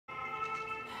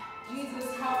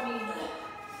Jesus, help me.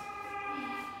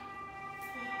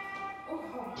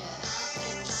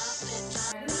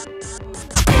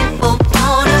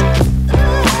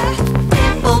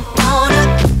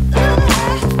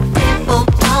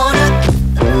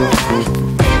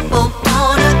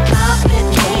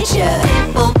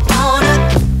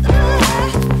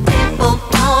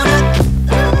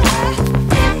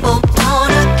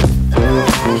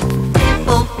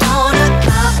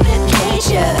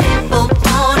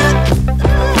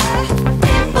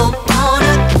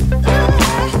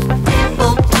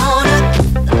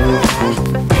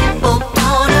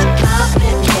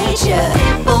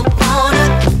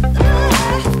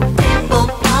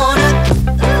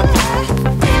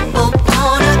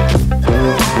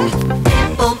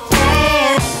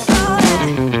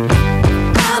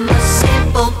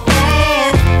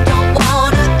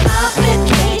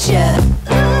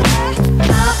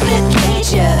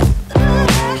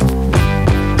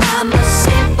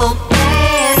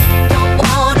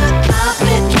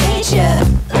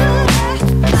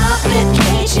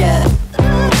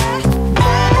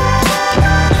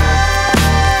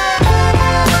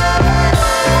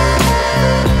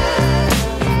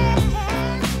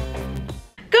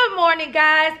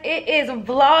 Guys, it is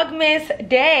Vlogmas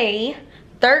day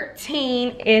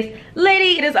 13. It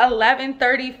is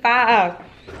 11:35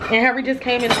 and Henry just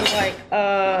came in and was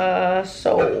like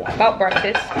so about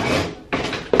breakfast.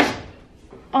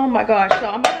 Oh my gosh, so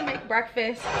I'm gonna make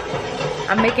breakfast.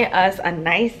 I'm making us a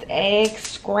nice egg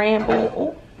scramble.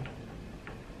 Ooh.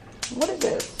 What is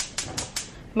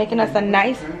this? Making us a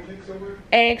nice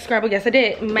egg scramble. Yes, I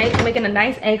did. Making a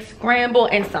nice egg scramble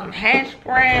and some hash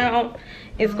brown.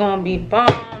 It's gonna be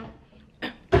bomb.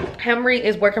 Henry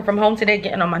is working from home today,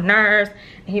 getting on my nerves.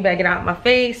 And he better get out of my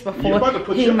face before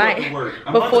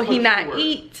he not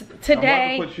eat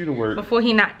today. Before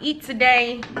he not eat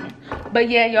today. But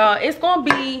yeah, y'all, it's gonna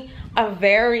be a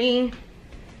very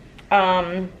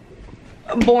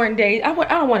boring day. I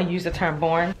don't want to use the term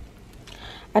boring.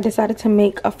 I decided to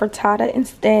make a frittata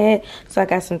instead. So I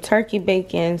got some turkey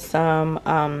bacon,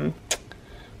 some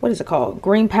what is it called?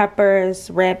 Green peppers,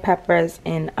 red peppers,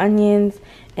 and onions.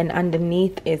 And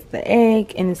underneath is the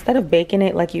egg. And instead of baking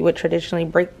it like you would traditionally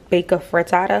bake a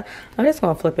frittata, I'm just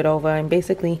gonna flip it over and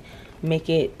basically make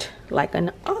it like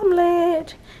an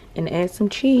omelet and add some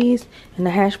cheese. And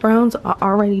the hash browns are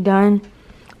already done.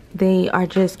 They are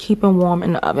just keeping warm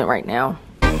in the oven right now.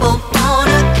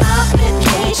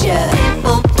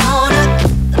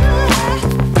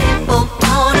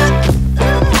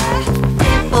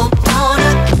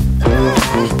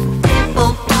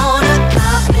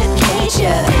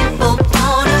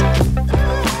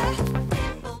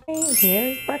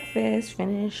 Here's breakfast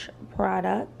finished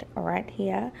product right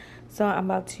here. So I'm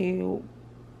about to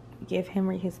give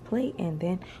Henry his plate and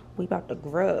then we about to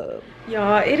grub.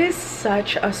 Y'all, it is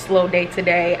such a slow day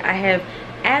today. I have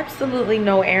absolutely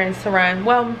no errands to run.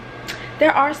 Well,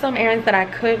 there are some errands that I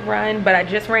could run, but I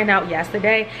just ran out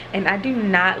yesterday and I do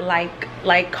not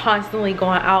like constantly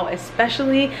going out,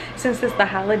 especially since it's the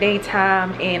holiday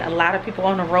time and a lot of people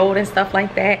on the road and stuff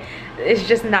like that. It's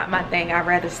just not my thing. I'd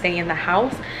rather stay in the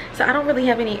house. So I don't really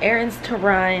have any errands to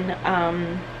run.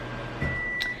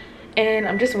 And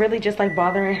I'm just really just like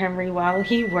bothering Henry while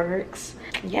he works.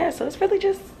 Yeah, so it's really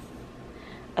just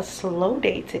a slow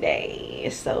day today.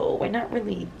 So we're not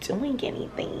really doing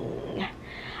anything.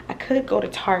 I could go to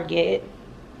Target.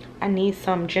 I need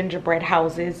some gingerbread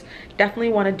houses. Definitely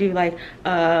want to do like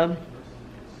a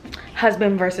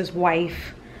husband versus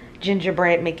wife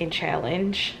gingerbread making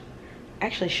challenge.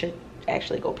 Actually should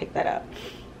go pick that up.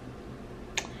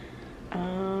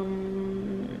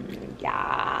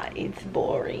 Yeah, it's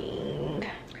boring.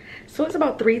 So it's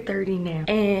about 3:30 now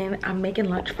and I'm making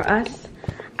lunch for us.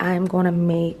 I'm gonna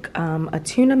make a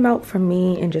tuna melt for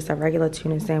me and just a regular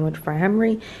tuna sandwich for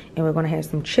Henry, and we're gonna have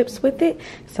some chips with it.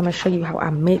 So I'm gonna show you how I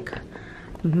make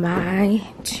my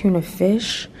tuna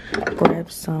fish.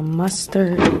 Grab some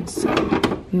mustard and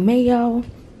some mayo.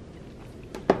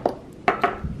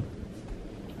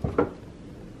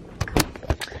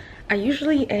 I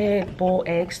usually add boiled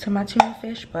eggs to my tuna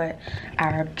fish, but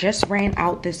I just ran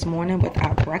out this morning with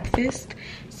our breakfast,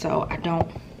 so I don't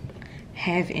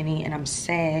have any, and I'm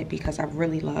sad because I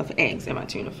really love eggs in my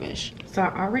tuna fish. So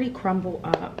I already crumbled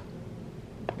up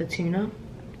the tuna,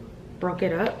 broke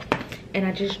it up, and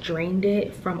I just drained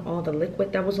it from all the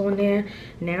liquid that was on there.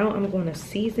 Now I'm going to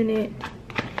season it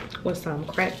with some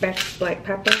cracked black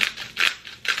pepper.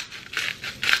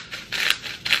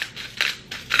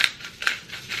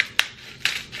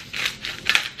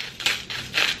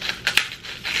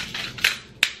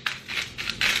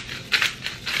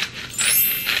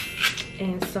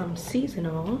 And some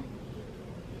seasonal.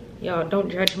 Y'all, don't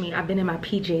judge me. I've been in my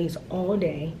PJs all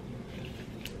day.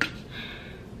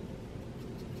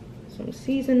 Some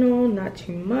seasonal, not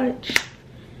too much.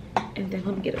 And then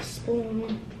let me get a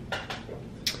spoon.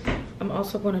 I'm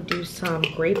also going to do some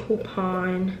Grey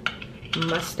Poupon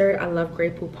mustard. I love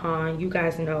Grey Poupon. You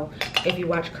guys know, if you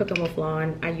watch Cooking with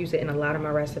Lon, I use it in a lot of my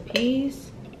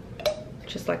recipes.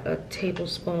 Just like a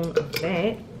tablespoon of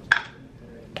that.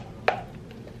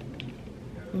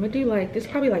 I'm gonna do like, this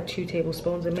is probably like 2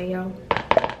 tablespoons of mayo.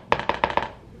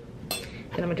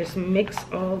 Then I'm gonna just mix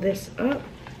all this up.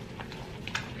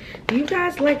 Do you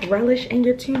guys like relish in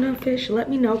your tuna fish? Let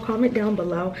me know, comment down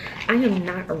below. I am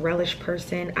not a relish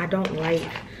person. I don't like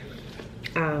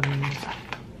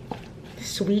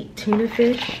sweet tuna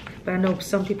fish, but I know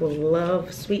some people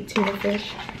love sweet tuna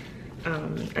fish.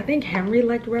 I think Henry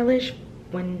liked relish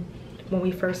when we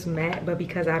first met, but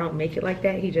because I don't make it like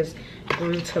that, he just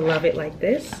grew to love it like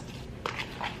this.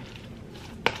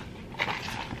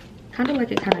 Kind of like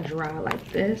it kind of dry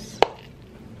like this.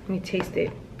 Let me taste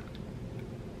it.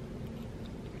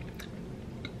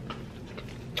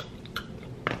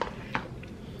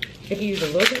 If you use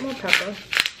a little bit more pepper.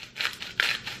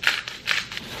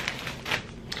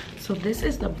 So this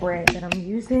is the bread that I'm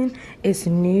using. It's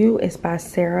new. It's by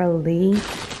Sara Lee.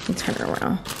 Let me turn it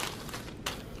around.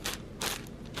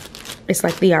 It's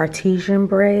like the artesian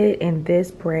bread, and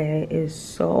this bread is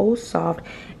so soft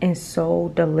and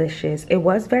so delicious. It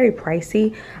was very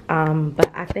pricey, but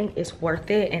I think it's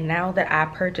worth it. And now that I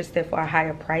purchased it for a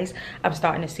higher price, I'm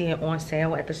starting to see it on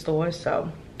sale at the store. So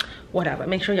whatever,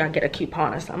 make sure y'all get a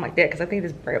coupon or something like that, because I think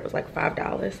this bread was like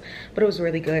 $5, but it was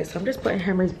really good. So I'm just putting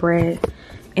Henry's bread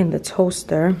in the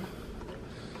toaster.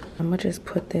 I'm gonna just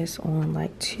put this on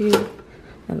like 2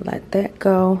 and let that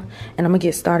go, and I'm gonna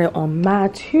get started on my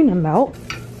tuna melt.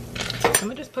 I'm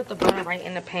gonna just put the bun right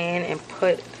in the pan and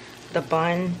put the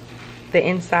bun, the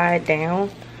inside down,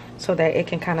 so that it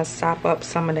can kind of sop up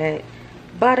some of that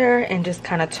butter and just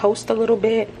kind of toast a little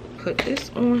bit. Put this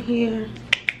on here,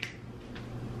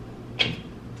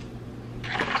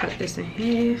 cut this in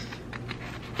half.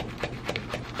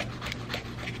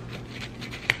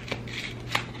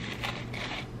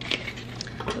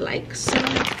 Like so.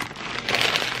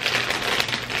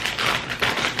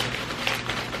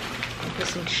 Put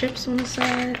some chips on the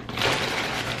side.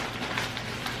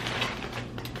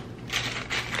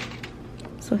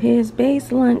 So here's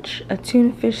Bay's lunch, a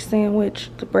tuna fish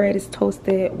sandwich. The bread is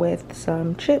toasted with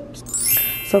some chips.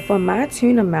 So for my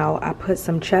tuna melt, I put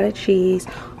some cheddar cheese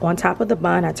on top of the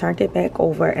bun. I turned it back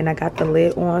over and I got the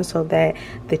lid on so that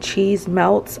the cheese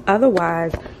melts.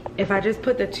 Otherwise, if I just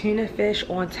put the tuna fish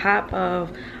on top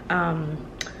of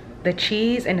the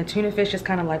cheese, and the tuna fish is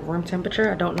kind of like room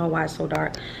temperature, I don't know why it's so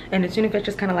dark, and the tuna fish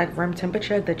is kind of like room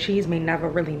temperature, the cheese may never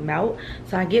really melt.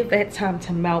 So I give that time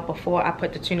to melt before I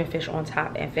put the tuna fish on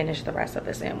top and finish the rest of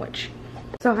the sandwich.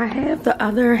 So I have the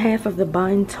other half of the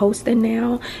bun toasted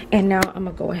now, and now I'm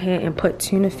gonna go ahead and put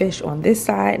tuna fish on this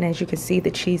side, and as you can see,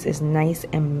 the cheese is nice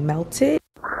and melted.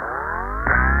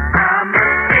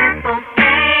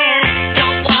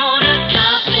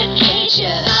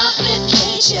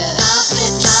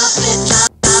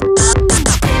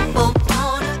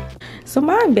 So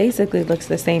mine basically looks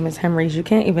the same as Henry's. You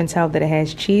can't even tell that it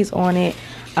has cheese on it.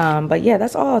 But yeah,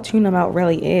 that's all tuna melt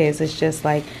really is. It's just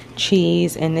like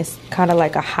cheese, and it's kind of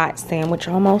like a hot sandwich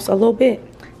almost a little bit.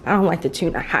 I don't like the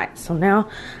tuna hot. So now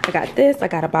I got this, I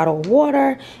got a bottle of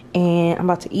water, and I'm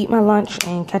about to eat my lunch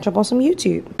and catch up on some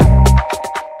YouTube.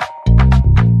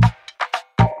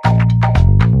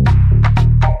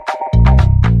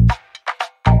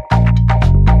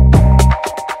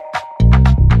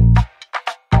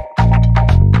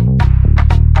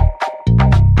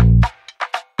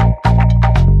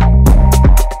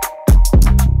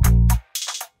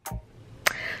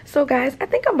 So guys, I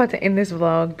think I'm about to end this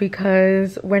vlog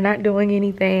because we're not doing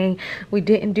anything. We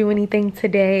didn't do anything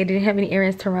today. Didn't have any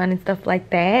errands to run and stuff like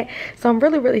that. So I'm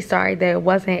really sorry that it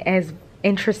wasn't as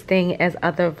interesting as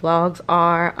other vlogs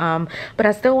are, but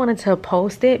I still wanted to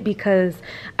post it because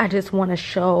I just want to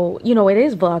show, you know, it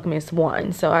is Vlogmas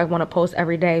 1, so I want to post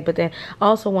every day, but then I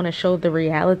also want to show the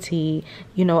reality,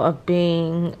 you know, of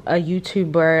being a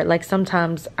YouTuber. Like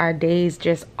sometimes our days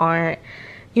just aren't,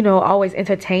 you know, always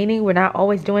entertaining. We're not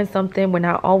always doing something. We're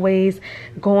not always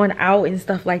going out and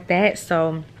stuff like that.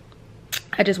 So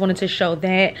I just wanted to show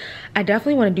that. I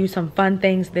definitely want to do some fun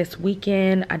things this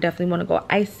weekend. I definitely want to go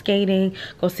ice skating,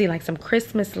 go see like some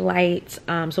Christmas lights.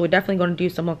 So we're definitely going to do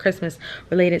some more Christmas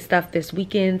related stuff this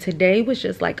weekend. Today was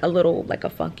just like a little, like a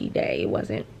funky day. It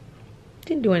wasn't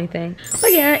didn't do anything.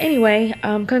 But yeah, anyway,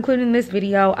 concluding this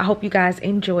video, I hope you guys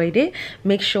enjoyed it.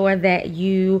 Make sure that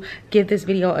you give this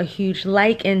video a huge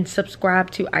like and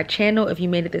subscribe to our channel if you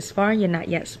made it this far and you're not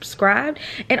yet subscribed.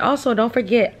 And also don't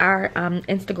forget, our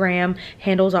Instagram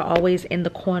handles are always in the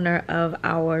corner of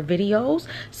our videos,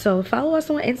 so follow us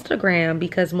on Instagram,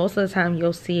 because most of the time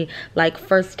you'll see like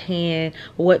firsthand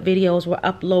what videos we're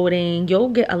uploading. You'll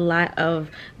get a lot of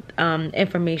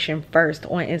information first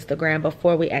on Instagram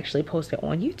before we actually post it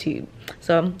on YouTube,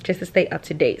 so just to stay up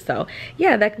to date. So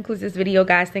yeah, that concludes this video,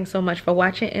 guys. Thanks so much for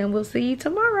watching, and we'll see you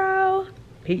tomorrow.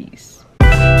 Peace.